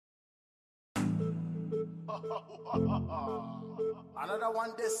Another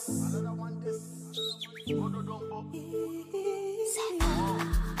one this.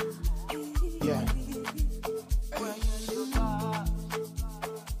 Yeah.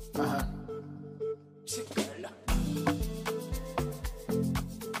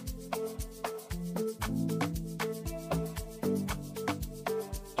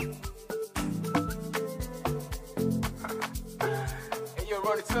 Hey, you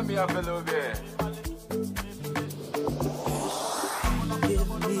run it to me up a little bit.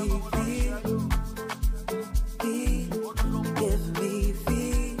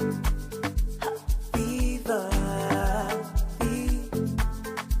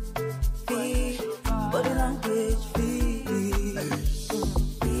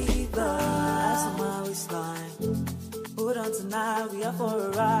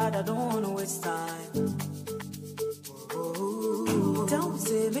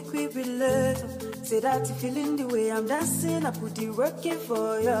 Say that you feeling the way I'm dancing, I put the work in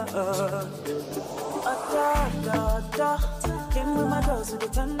for you. Came with my girls with the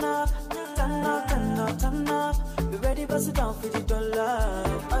turn up. Be ready, bust it down for the dollar.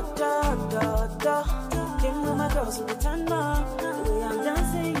 Came with my girls with the turn up. The way I'm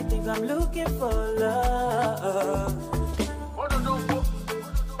dancing, you think I'm looking for love.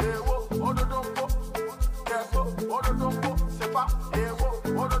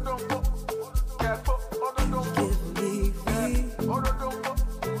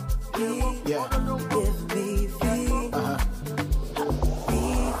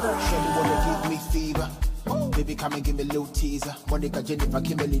 Come and give me a little teaser. Monica, Jennifer,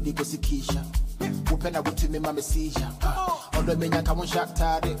 Kimberly, Nico, Sikisha. Open up to me, mama, seizure. On the menu, come on, shot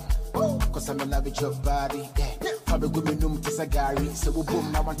tardy. Cause I'm in love with your body. Probably with me, no, to Gary. So we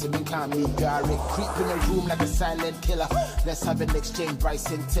boom, now want to make me Gary. Creep in the room like a silent killer. Let's have an exchange,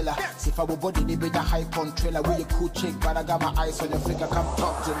 Bryson Tiller. See if our body, they be the hype on trailer. With your cool chick, but I got my eyes on your figure. Come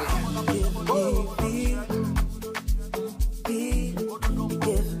talk to me.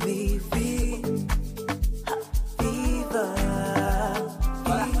 Give me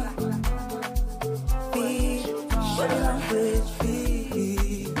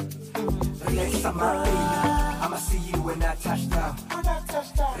I'ma see you when I touch down.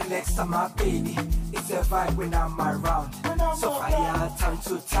 Relax on my baby. It's a vibe when I'm around. So fire time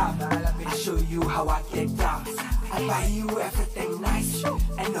to time. I show you how I get down. I buy you everything nice.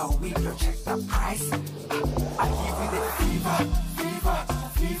 And no, we don't check the price. I give you the fever.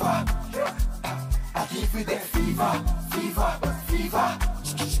 I give you the fever.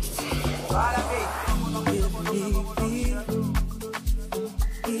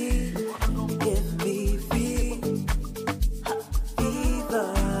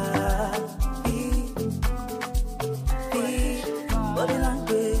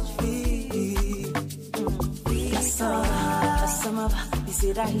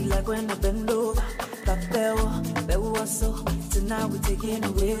 That he like when I bend over. That was so. Tonight we're taking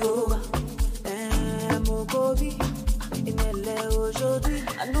away over. And Mogobi in LA aujourd'hui.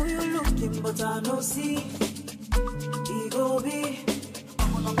 I know you're looking, but I know see. Igobi,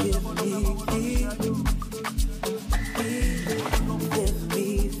 give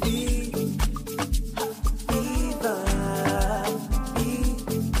me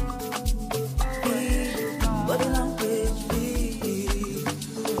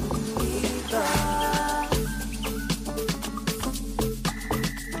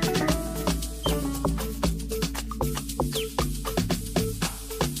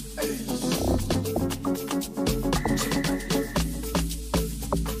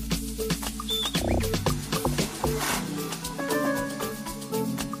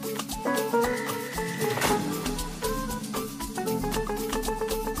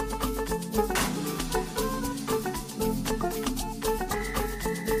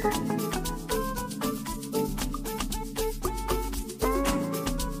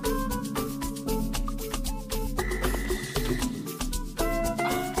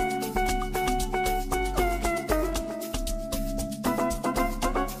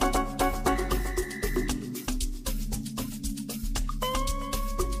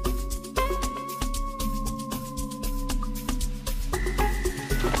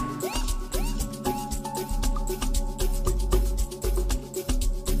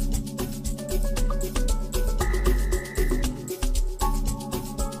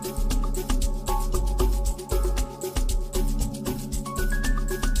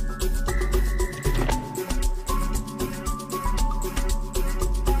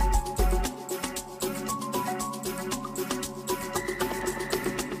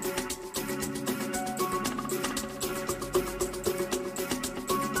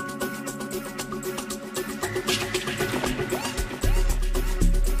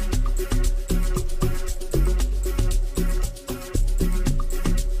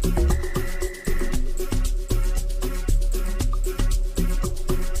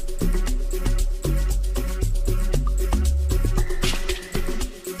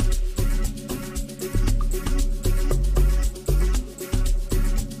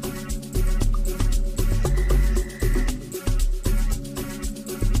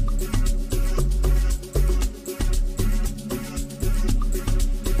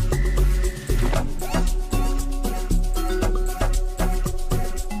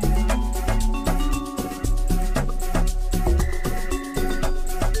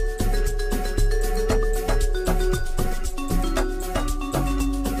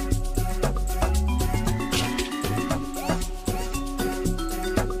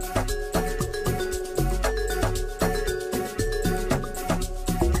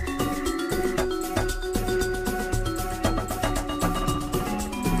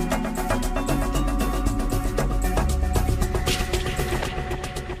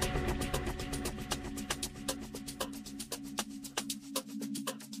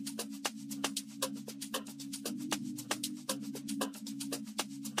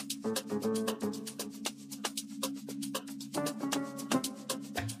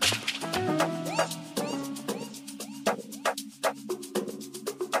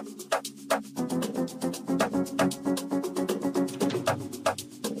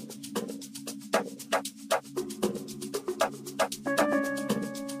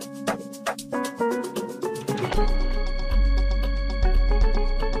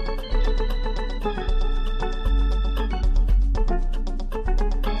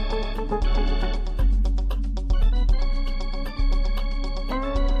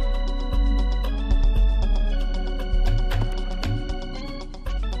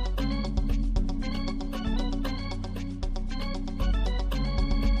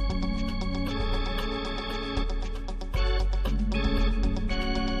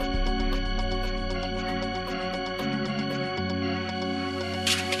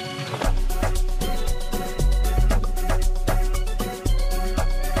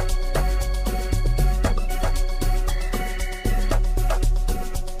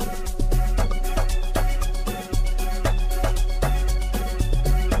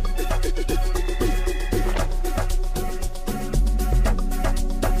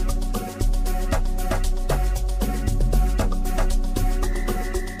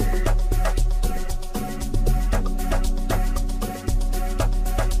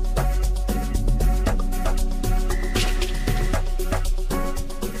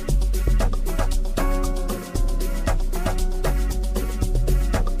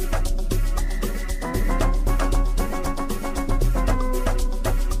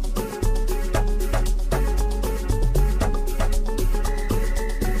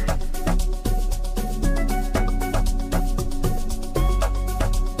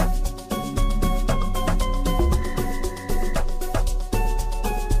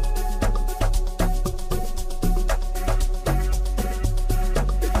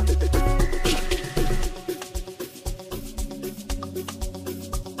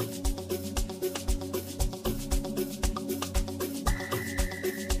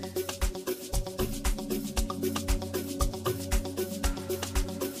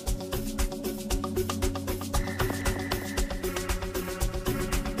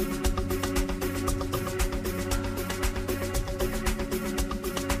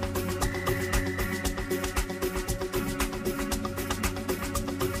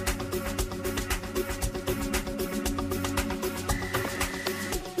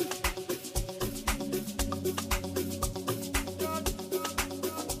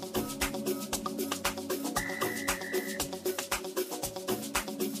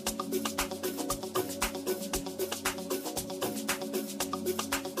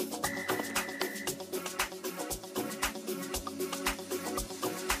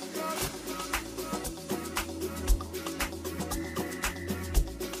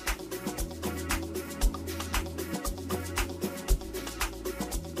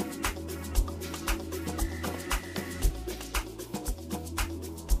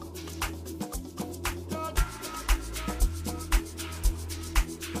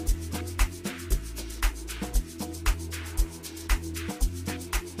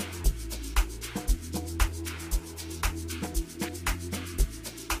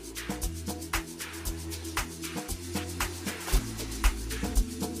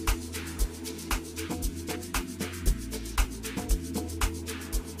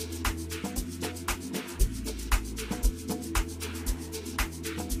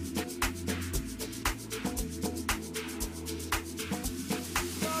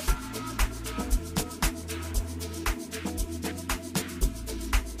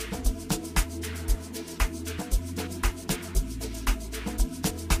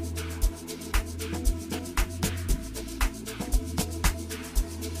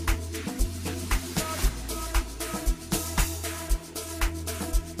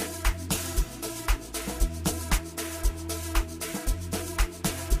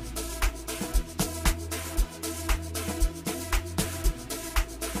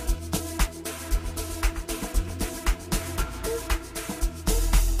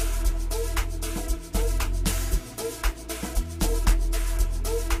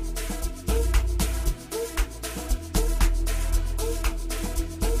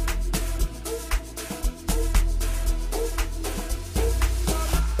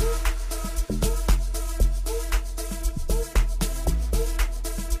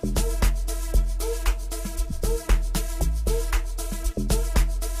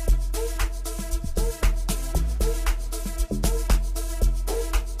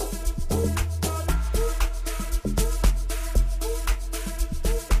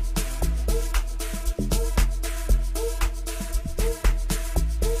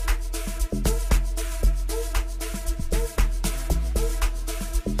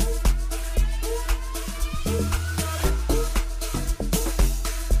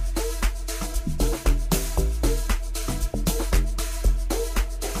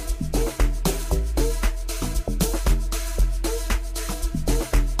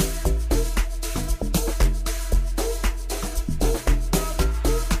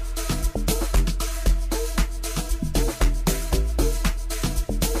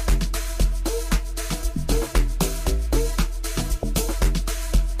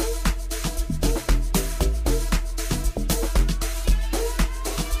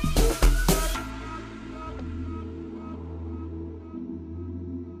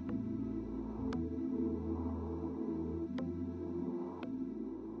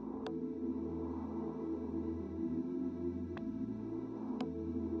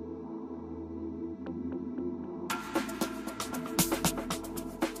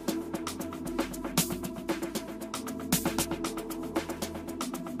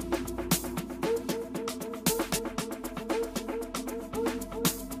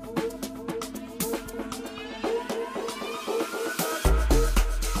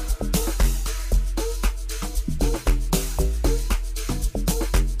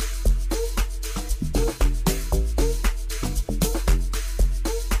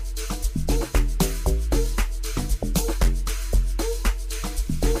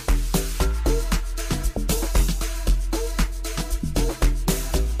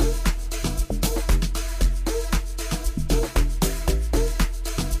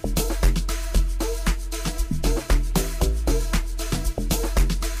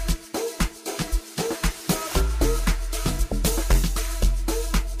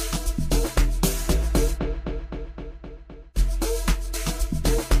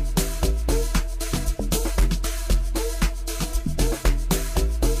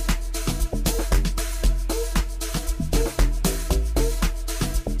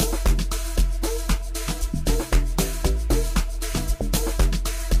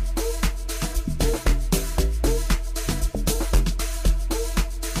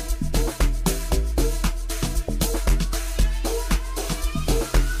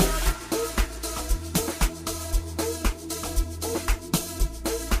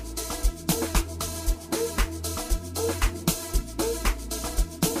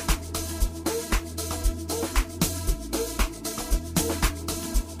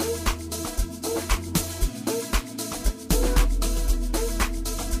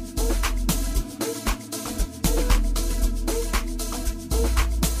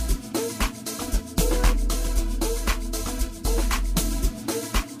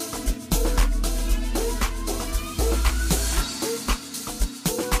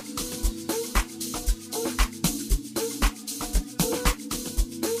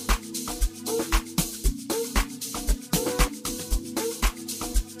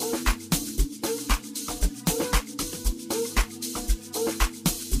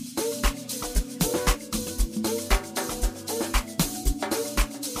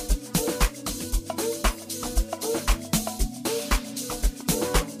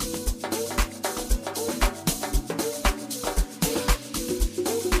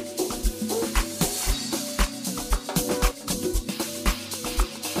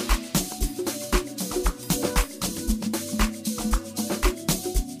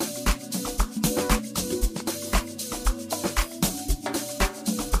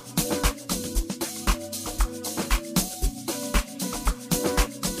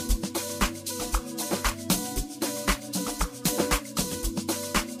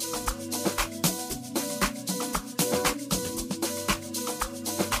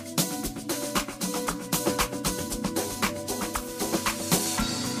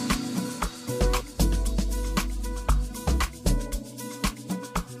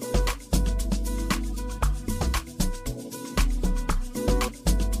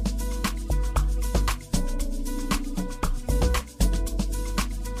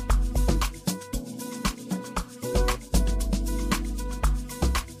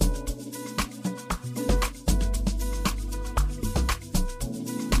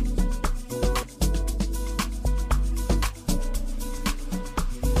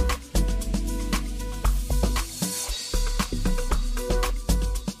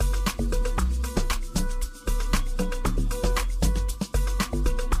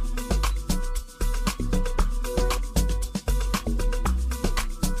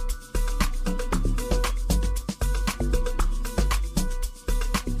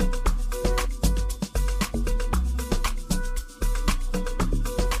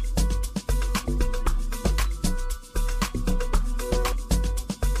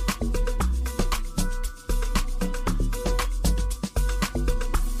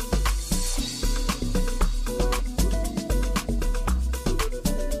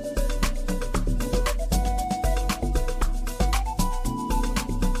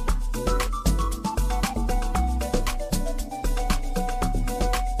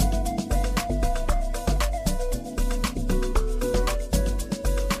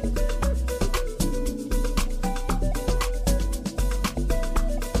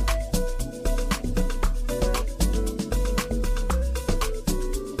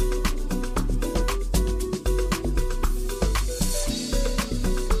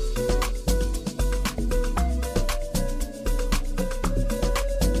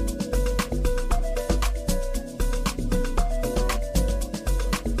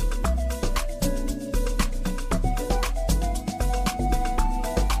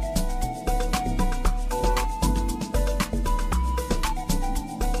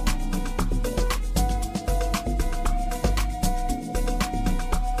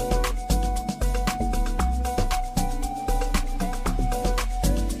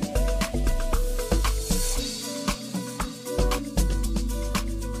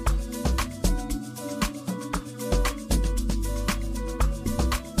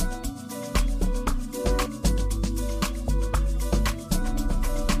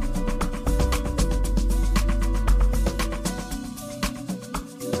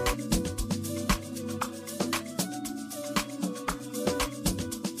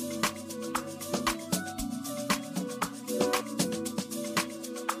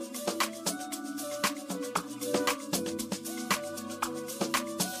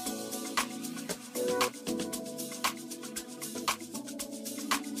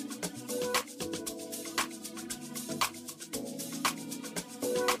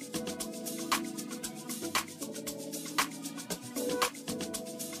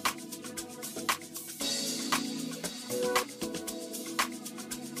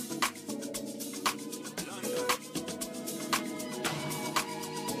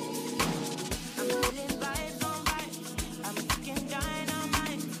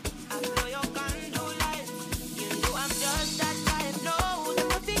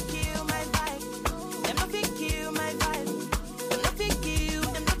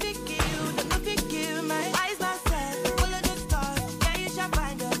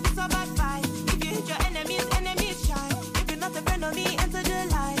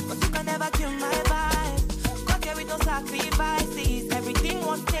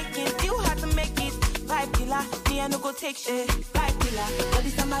I no go take shit. Vibe killer, body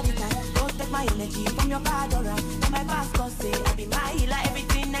Samaritan. Don't take my energy from your bad aura. Let my past cause say I be my healer,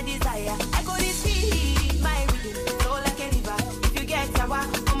 everything I desire. I go this feed my rhythm, flow like a river. If you get sour,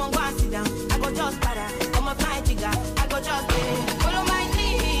 come on, go and sit down. I go just para, come up my jigger. I go just follow my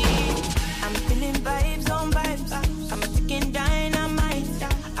lead. I'm feeling vibes on vibes. I'm a ticking dynamite.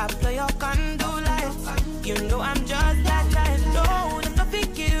 I play your candle lights. You know I'm just that type. No, there's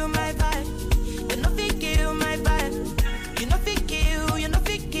nothing kill my vibe. You know fit kill my vibe. You know fit kill. You know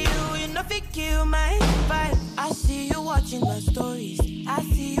fit kill. You know fit kill my vibe. I see you watching my stories. I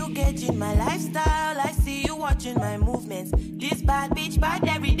see you gauging my lifestyle. I see you watching my movements. This bad bitch bad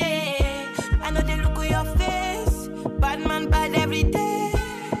every day. I know they look at your face. Bad man bad every day.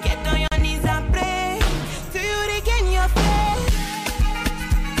 Get on your knees and pray. Till you regain your faith.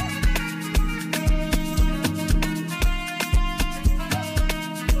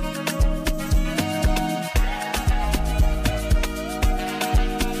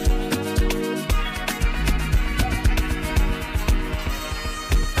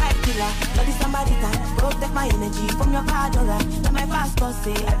 Protect my energy from your bad aura. Let my pastor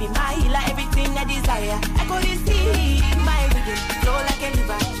say I be my healer, everything I desire. I go receive my rhythm, flow like a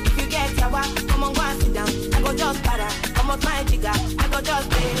river. If you get sour, come on, go and sit down. I go just para, come up my jigger. I go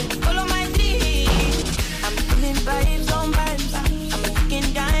just follow my lead. I'm feeling vibes on vibes. I'm a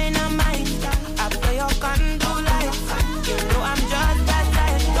ticking dynamite. I play your candle lights. You know I'm just that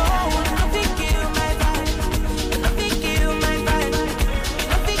type. No, nothing kill my vibe. Nothing kill my vibe.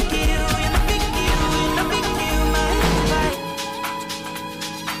 Nothing kill.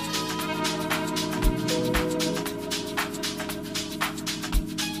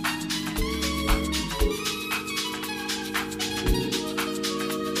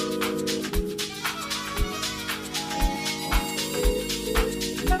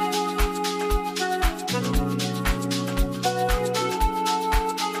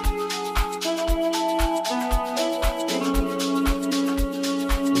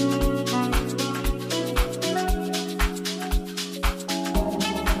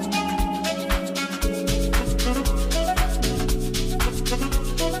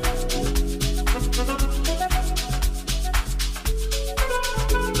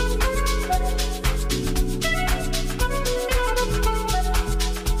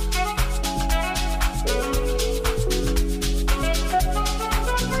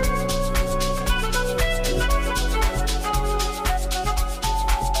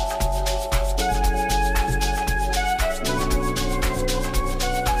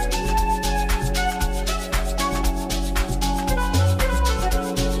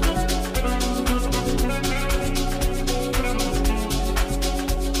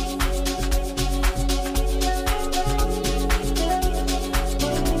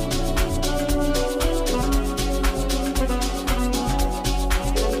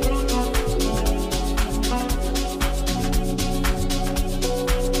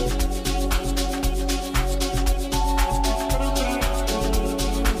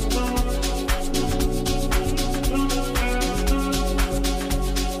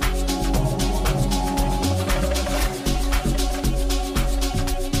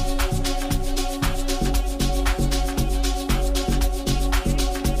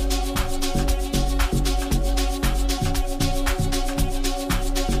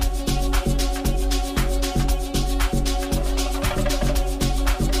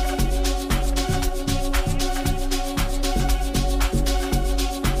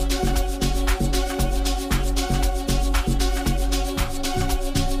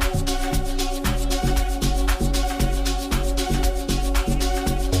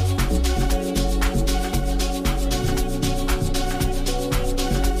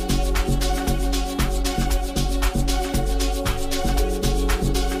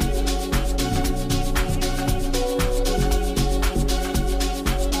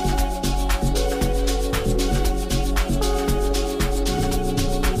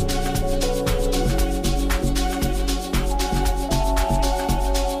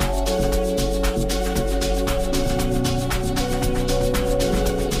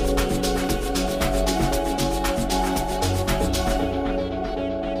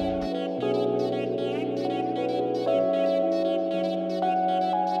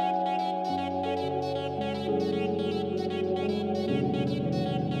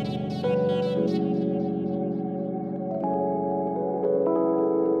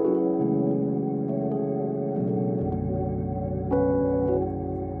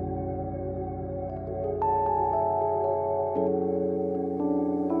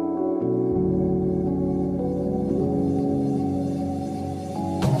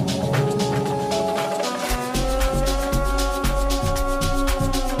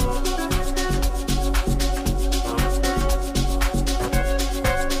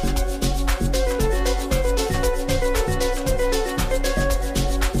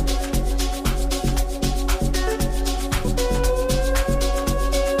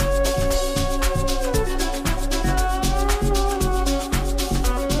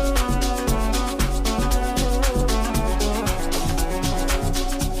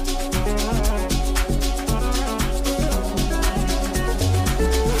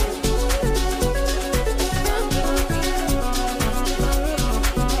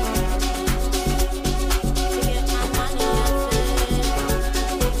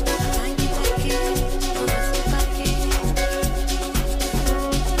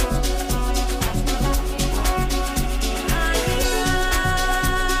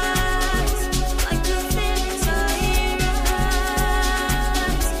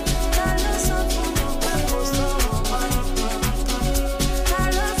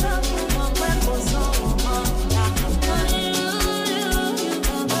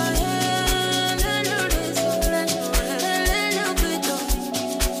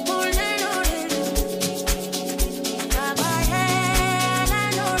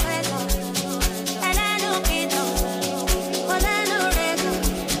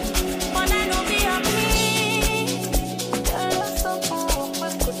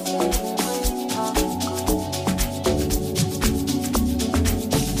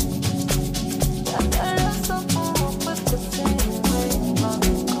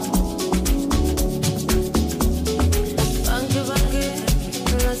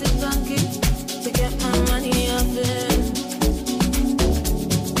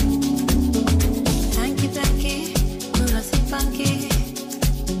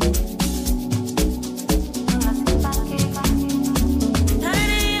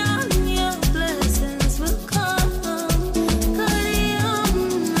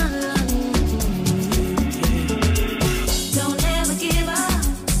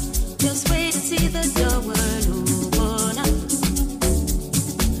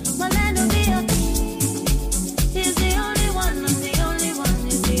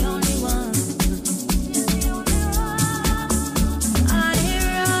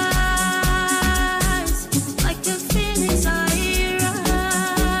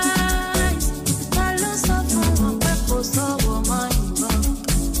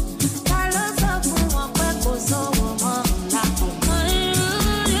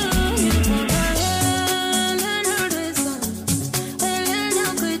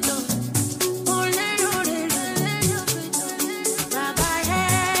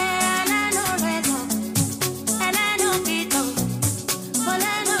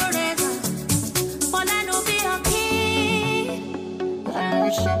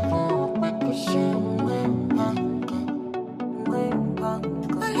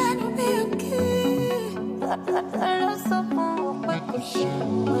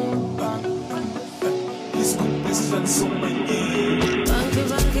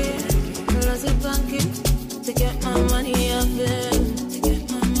 To get my money up there, to get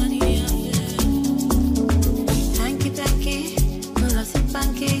my money up there. Hanky panky, molasses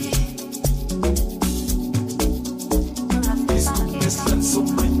panky.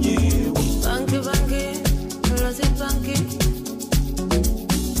 Banky banky, molasses banky.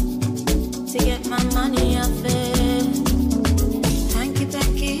 To get my money up there. Hanky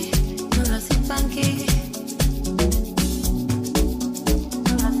panky, molasses panky.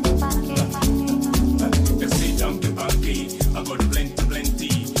 I got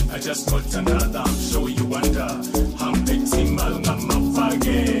plenty. I just got another. Show you wonder. Hampeti malngama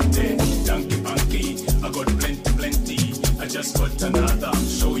fagete. Donkey punky. I got plenty. I just got another.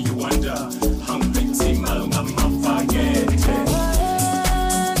 Show you wonder. Hampeti malngama fagete.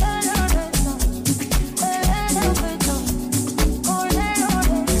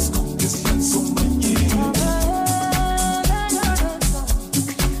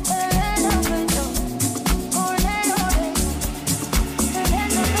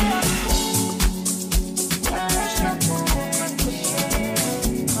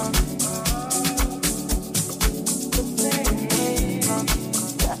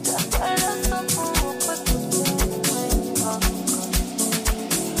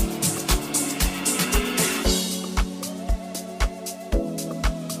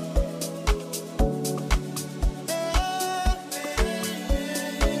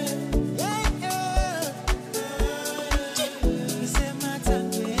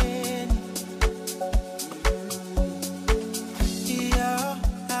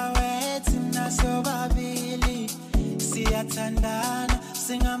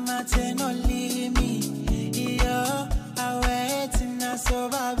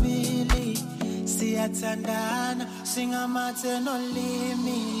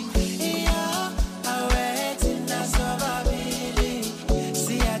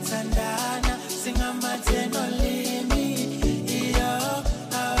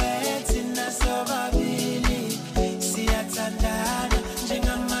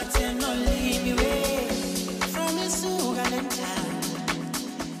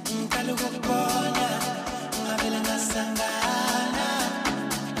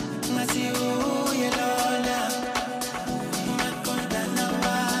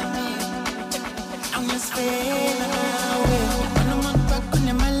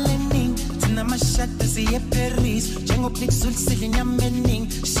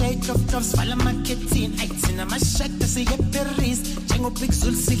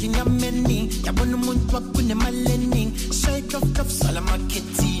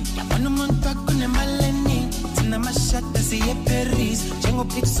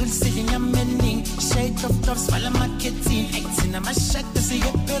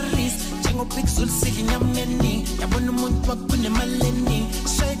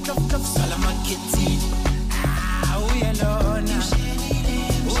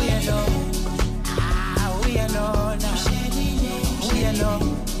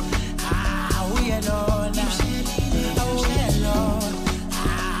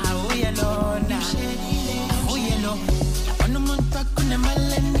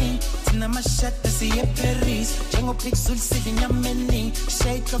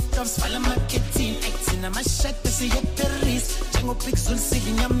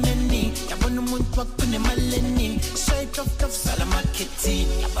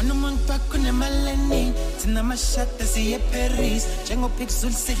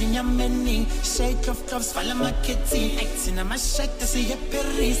 Fala marketing, acting na mashata si ya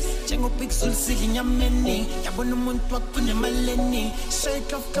peris. Jengo pixel si nyameni. Ya bono muntu akune maleni.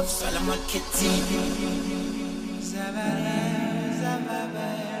 Shake off cuffs, fala marketing. Zababa, zababa,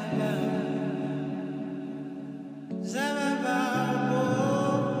 zababa,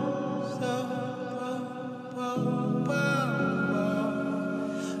 so,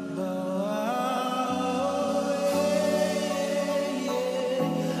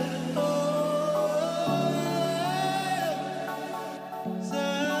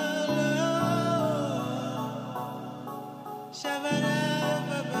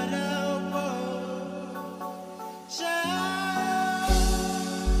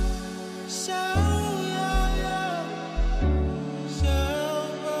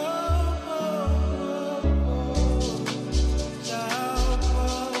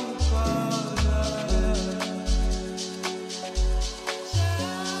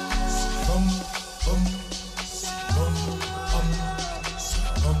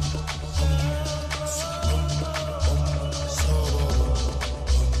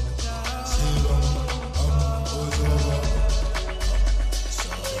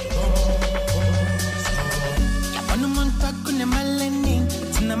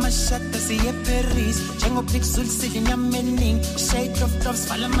 mashata siye Paris Jengo pixel sitting yamening Shade of tops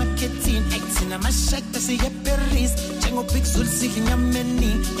fala marketing Acting mashata siye Paris Jengo pixel sitting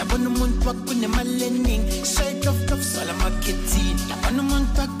yamening Yabona umuntu wakune malening Shade of tops fala marketing Yabona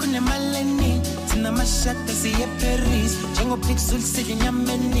umuntu wakune malening Tina mashata siye Paris Jengo pixel sitting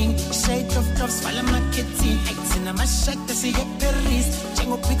yamening Shade of tops fala marketing Acting mashata siye Paris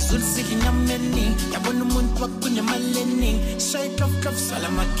Jengo pixel sitting yamening Yabona umuntu wakune malening Shade of tops fala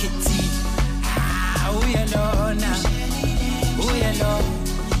marketing we alone, we alone,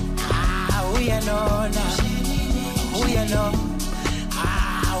 we alone, we alone,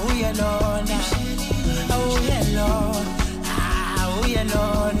 we alone, we alone, we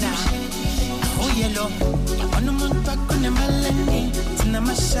alone, we alone. Yabona umuntu wakune malening Tina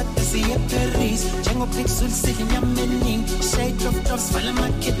mashata siye Paris Jengo pixel sitting yamening Shade of tops fala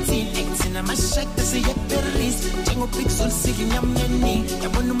marketing Tina mashata siye Paris Jengo pixel sitting yamening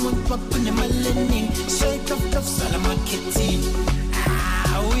Yabona umuntu wakune malening Shade of tops fala marketing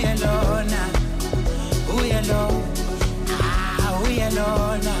we alone, we alone, we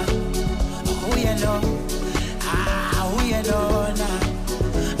alone, we alone, we alone,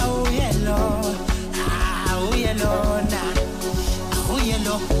 we alone. We alone, we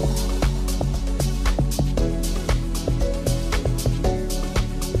alone.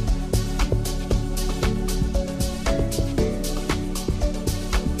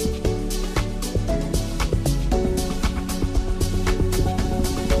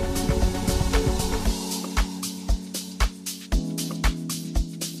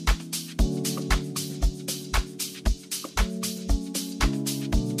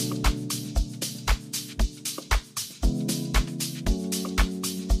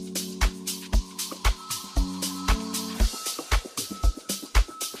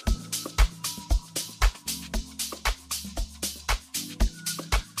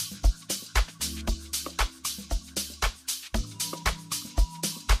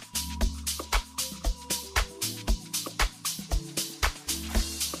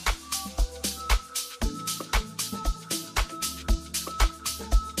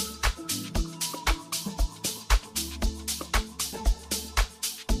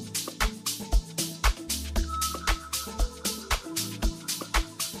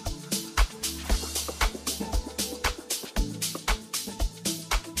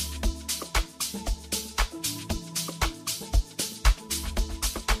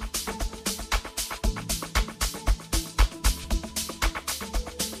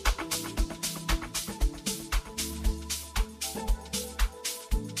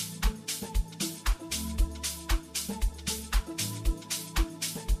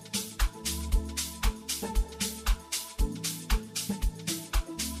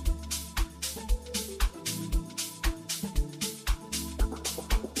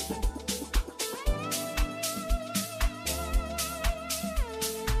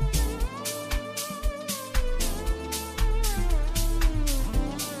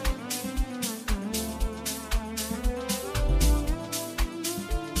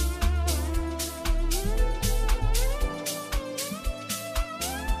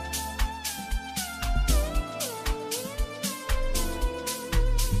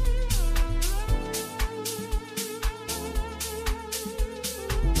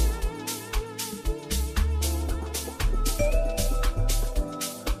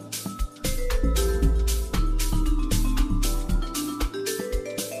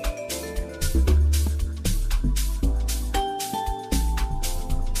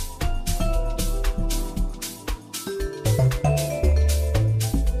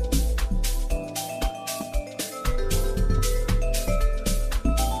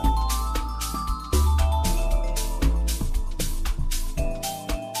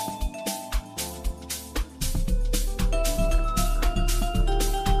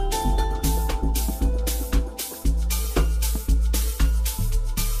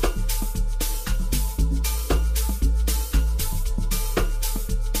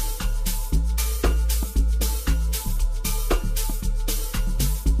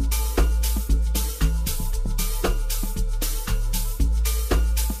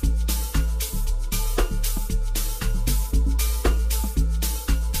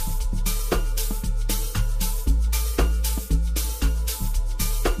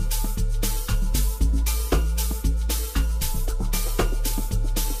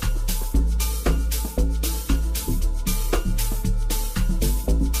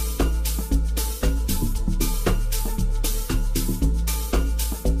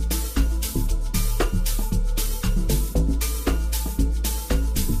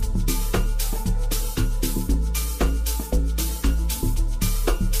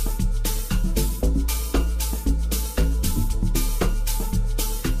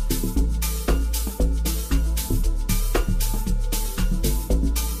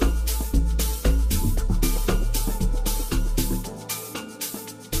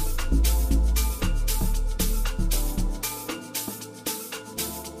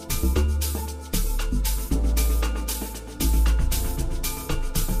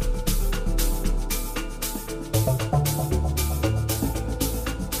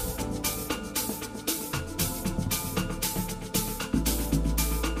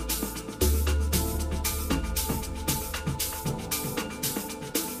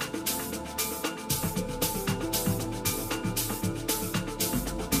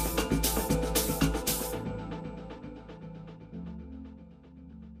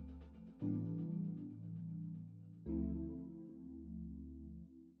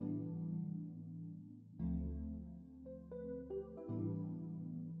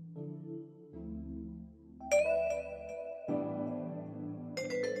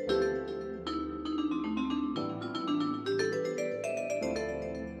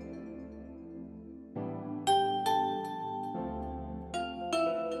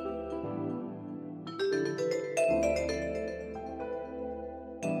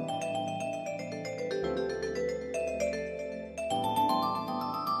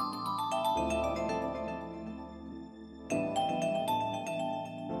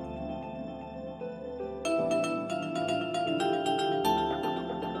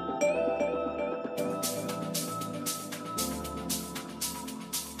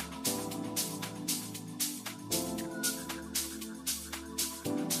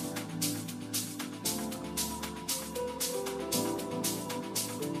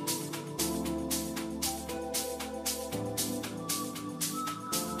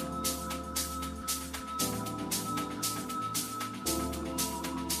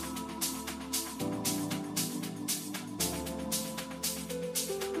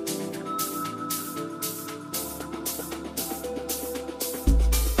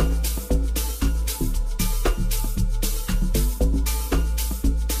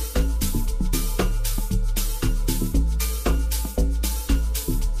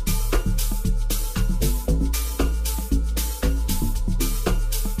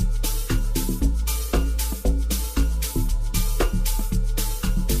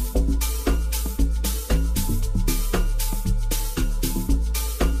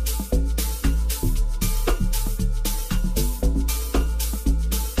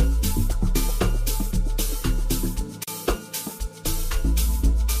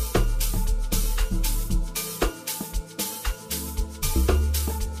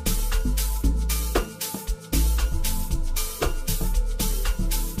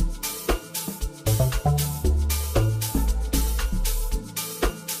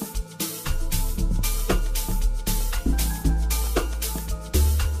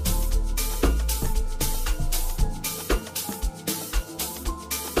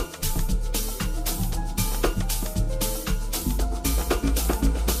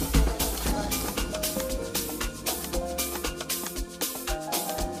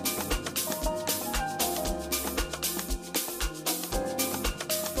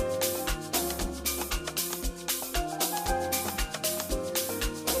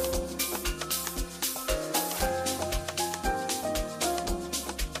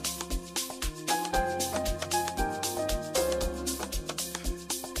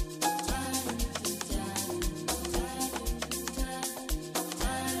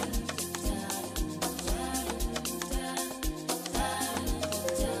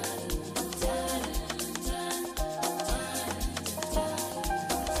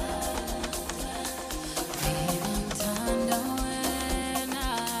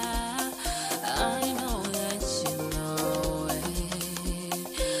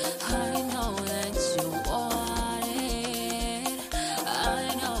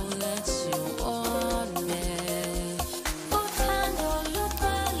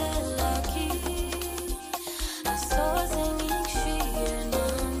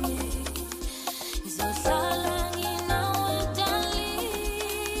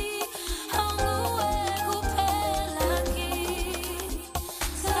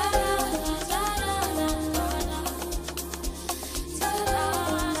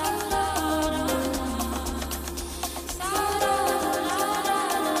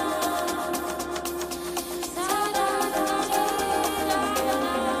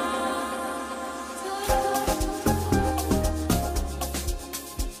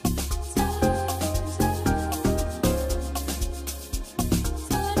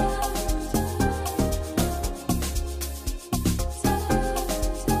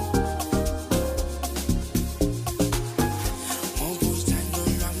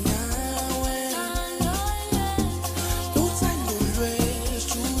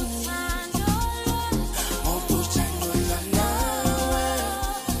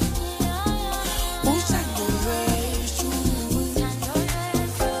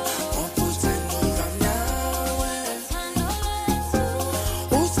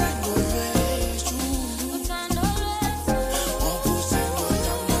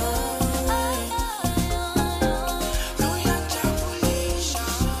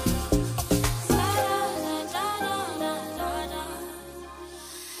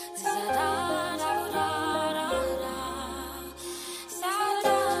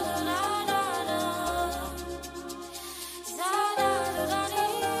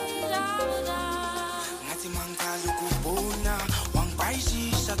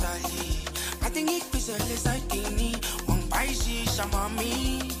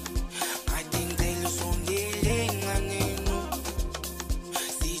 mommy. I think they lose on the lenganenu.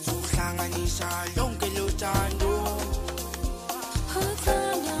 Si tu hlanganisha lonke lo tando.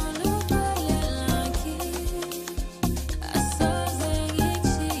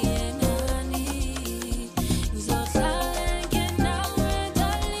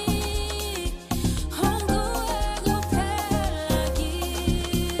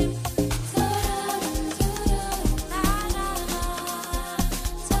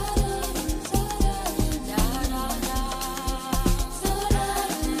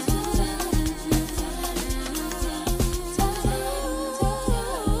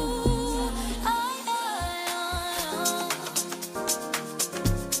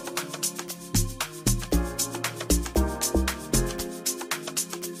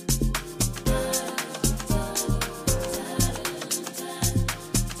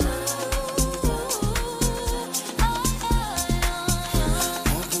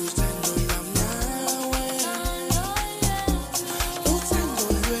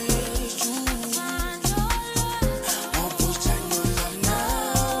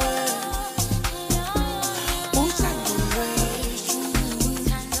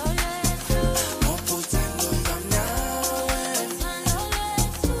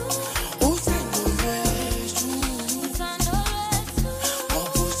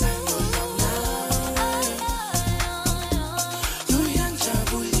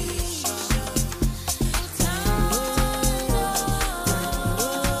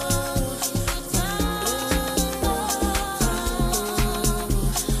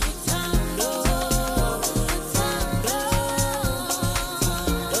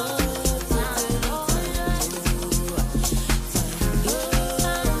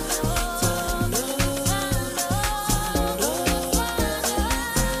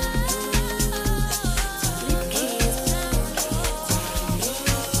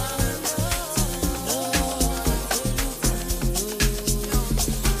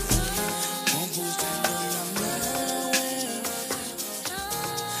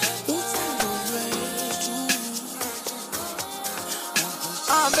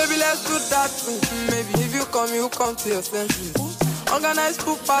 Baby, let's do that thing. Maybe if you come to your senses. Organize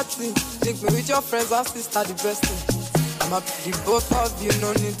pool party. Link me with your friends and sister, the best thing. I'm happy the both of you,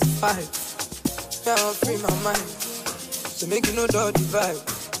 no need to fight. Yeah, I'll free my mind. So make you know the vibe.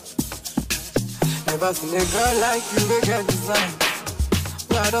 Never seen a girl like you, they get design.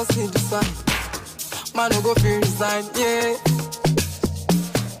 Yeah, I don't see the sign. Man, no go feel resign, yeah.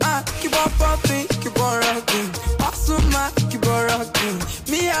 Keep on popping, keep on rocking. Pasuma, keep on rocking.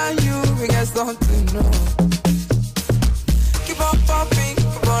 Me and you, we get something, no. Keep on popping,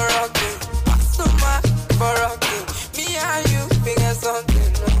 keep on rocking. Pasuma, keep on rocking. Me and you, we get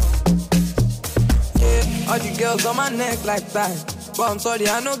something, no. Yeah, all the girls on my neck like that. But I'm sorry,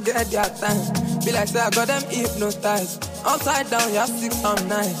 I don't get their time. Be like, say, I got them hypnotized. Upside down, you're 6 or 9.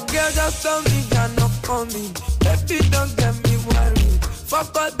 Girl, just tell me you're not coming. Baby, don't get me worried.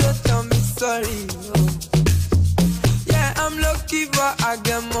 Fuck all, don't tell me sorry. Oh. Yeah, I'm lucky, but I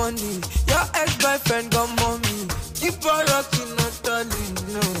get money. Your ex-boyfriend got money. Keep on rocking, not darling,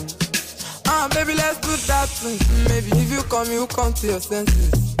 no. Baby, let's do that thing. Maybe if you come to your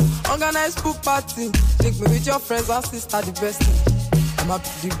senses. Organize pool party. Link me with your friends and sister, the best thing. I'm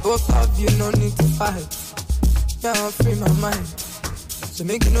happy the both of you, no need to fight. Yeah, I'll free my mind. So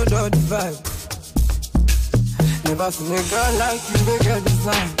make you know the vibe. Never seen a girl like you, they get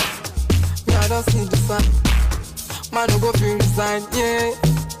design. Yeah, I don't see the sign. Man, no go feel resign, yeah.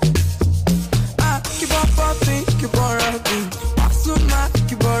 Keep on popping, keep on rocking. Pasuma,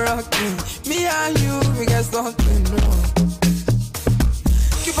 keep on rocking. Me and you, we get something, no.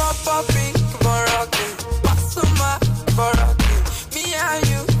 Keep on popping, keep on rocking. Pasuma, keep on rocking. Me and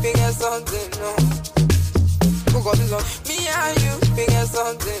you, we get something, no. Me and you, we get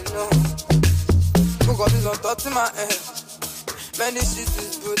something, no. Got this on top of my head. Many shit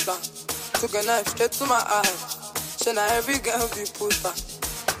is brutal. Took a knife straight to my eye. Should I every girl be puta?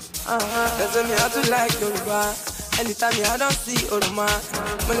 They tell me how to like your bar. Anytime I don't see old man.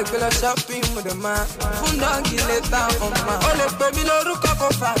 When they feel a shopping with the man. Funda give it down on my. Oh, let baby no look up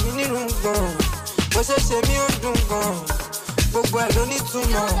for family room gone. But she say me on doom gone. But boy, don't need to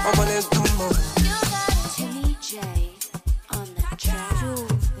know. I'm gonna do more. Timmy J on the track.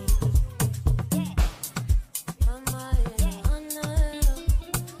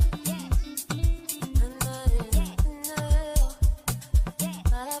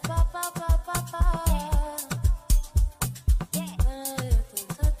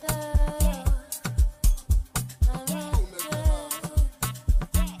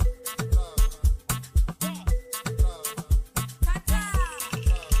 Kota.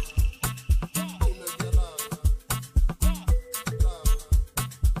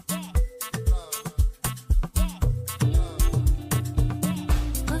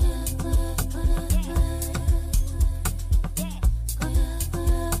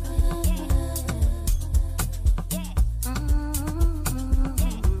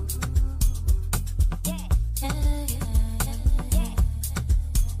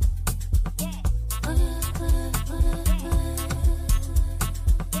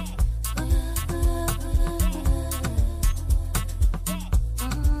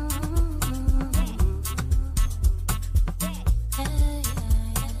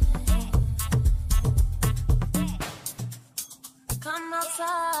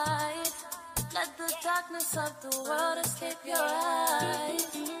 darkness of the world escape your eyes.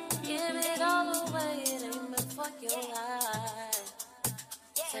 Give it all away, it ain't meant for your life.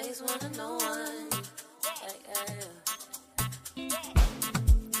 Says one and no one.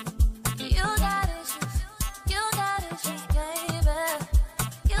 You got issues, baby.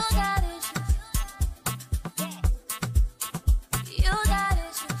 You got issues. You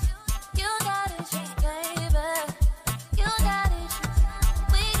got issues, baby. You got issues,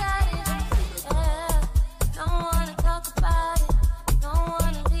 we got issues, yeah. Don't wanna talk about it, don't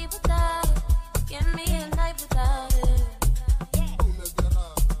wanna leave without it. Give me a night without it.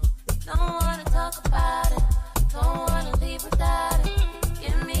 Don't wanna talk about it, don't wanna leave without it.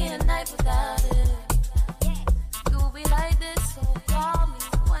 Give me a night without it. You be like this, so call me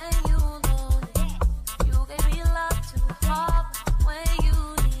when you lonely. You gave me love too hard when you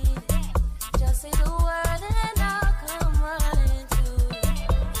need it. Just say the word and I'll come running to it.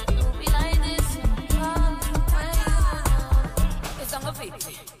 You be like this, so call me when you lonely. It's on a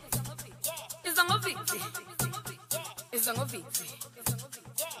victory. It's on a victory. It's on a victory.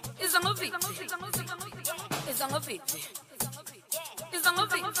 It's on a victory. It's on a victory. It's on a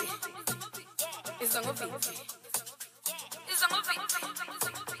victory. It's on a victory. It's on a victory.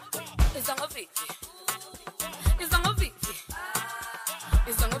 It's on a victory. It's on a victory. It's on a victory.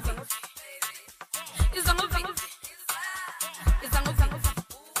 It's on a victory. It's on a victory.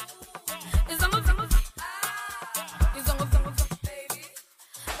 It's on a victory. It's on a victory.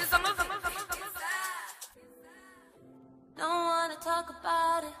 It's on a victory. Don't wanna talk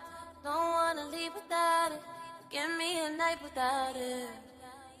about it, don't wanna leave without it. Give me a night without it.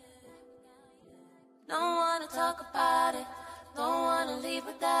 Don't wanna talk about it, don't wanna leave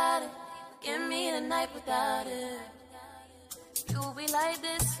without it. Give me a night without it. You be like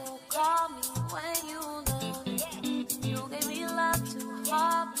this, so call me when you lonely. You gave me love too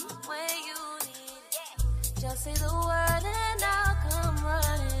hard when you need it. Just say the word and I'll come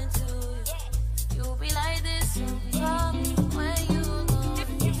running to you. You be like this, so call me when you lonely. If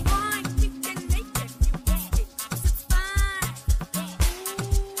you want, you can make it. It's fine.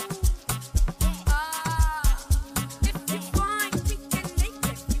 If you want, you can make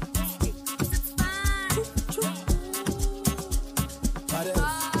it. It's fine.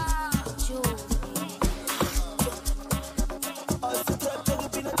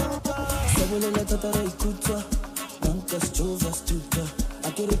 Sabolela tatara ikuta, nankas chovas tuta.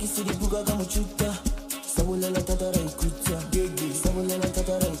 Akere kisiri buga kama chuta. Sabolela tatara ikuta, gigi. Sabolela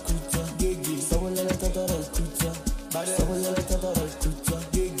tatara ikuta, gigi. Sabolela tatara ikuta, sabolela tatara ikuta,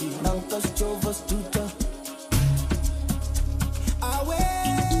 gigi. Nankas chovas tuta.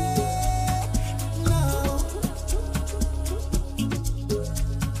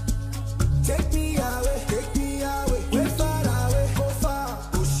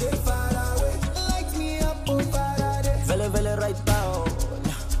 Right down,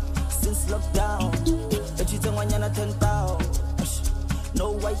 since lockdown, but you don't want to turn down.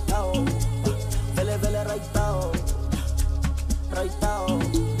 No white down, vele right down,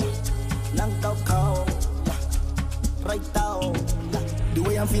 nang cow, right down. The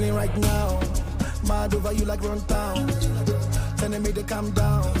way I'm feeling right now, mad over you like run town, telling me to calm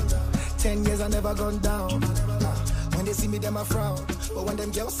down. 10 years I never gone down. When they see me, them I frown, but when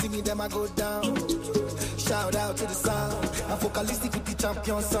them girls see me, them I go down. Shout out to the sound. I'm focalistic with the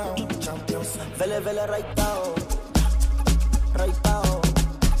champion sound. Vele right down. Right down.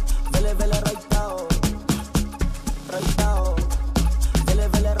 Vele right down. Right down. Vele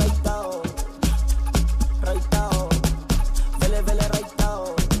right down. Right down. Vele right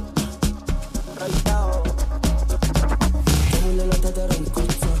down. Right down. Sabolela tatara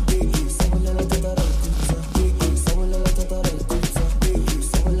ikuta. Sabolela tatara ikuta. Sabolela tatara ikuta.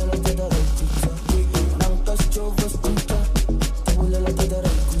 Sabolela tatara ikuta. Chovas tuta, sabolela tatara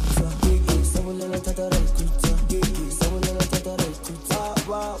ikuta, sabolela tatara ikuta, sabolela tatara ikuta.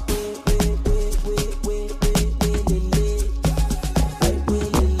 Wa we.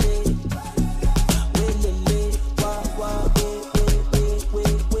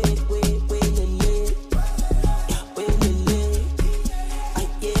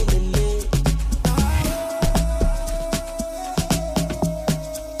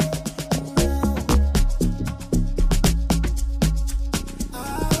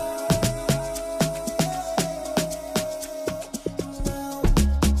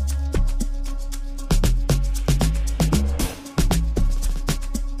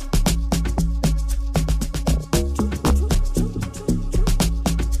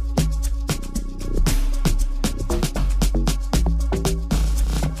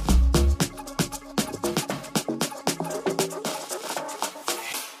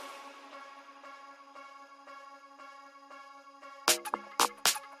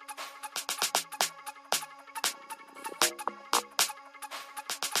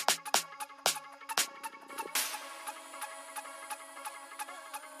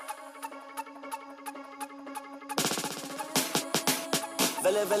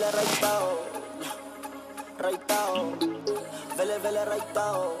 vele vele raitao, raitao, vele vele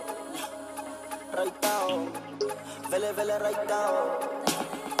raitao, raitao, vele vele raitao,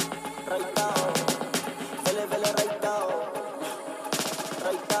 raitao, vele vele raitao,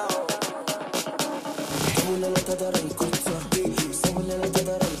 raitao. Una lata de rico,